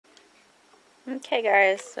Okay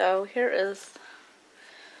guys, so here is,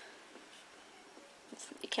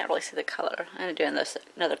 you can't really see the color. I'm doing this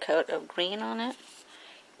another coat of green on it.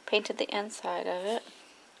 Painted the inside of it.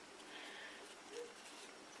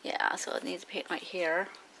 Yeah, so it needs paint right here.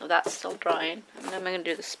 So that's still drying. And then I'm going to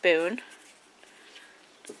do the spoon.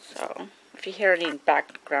 So if you hear any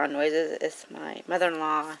background noises, it's my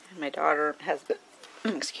mother-in-law and my daughter and husband.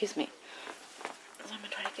 Excuse me. So I'm going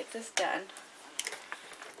to try to get this done.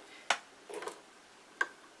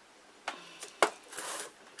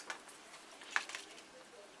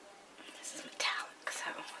 This is metallic, so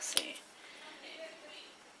we'll see.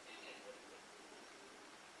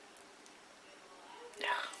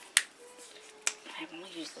 I've only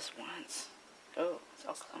used this once. Oh, it's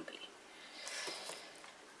all clumpy.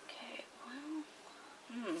 Okay, well,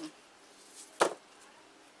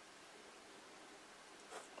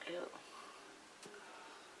 Ew.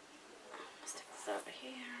 Stick this over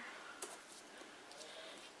here.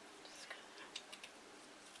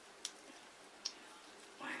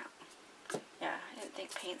 Wow. Yeah, I didn't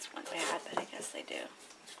think paints went bad, but I guess they do.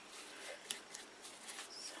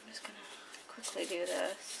 So I'm just gonna quickly do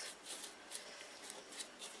this.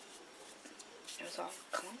 It was all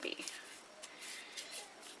clumpy.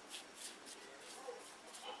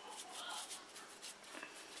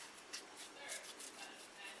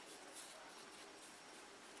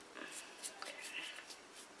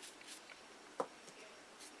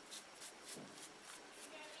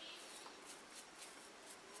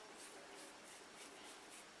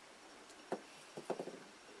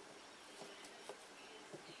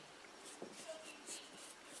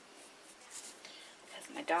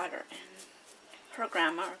 My daughter and her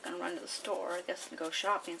grandma are going to run to the store, I guess, and go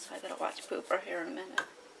shopping, so I gotta watch Pooper here in a minute.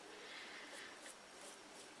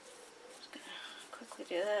 Just gonna quickly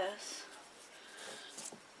do this.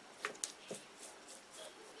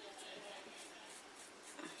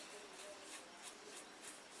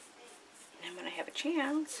 And when I have a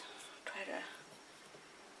chance, try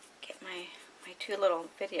to get my two little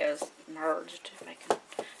videos merged if I can.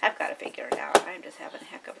 I've got to figure it out. I'm just having a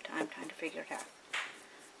heck of a time trying to figure it out.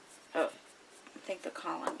 Oh, I think they're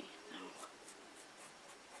calling me. No.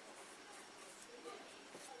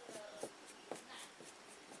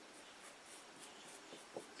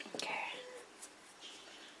 Okay.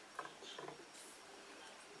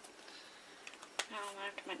 Now I'm going to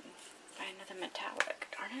have to buy another metallic.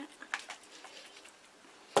 Darn it.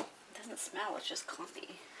 It doesn't smell, it's just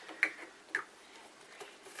clumpy.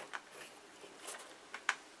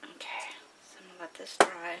 Okay, so I'm going to let this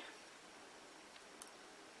dry.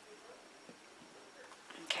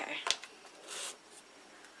 Okay.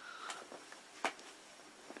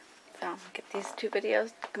 So I'll get these two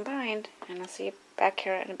videos combined, and I'll see you back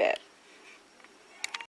here in a bit.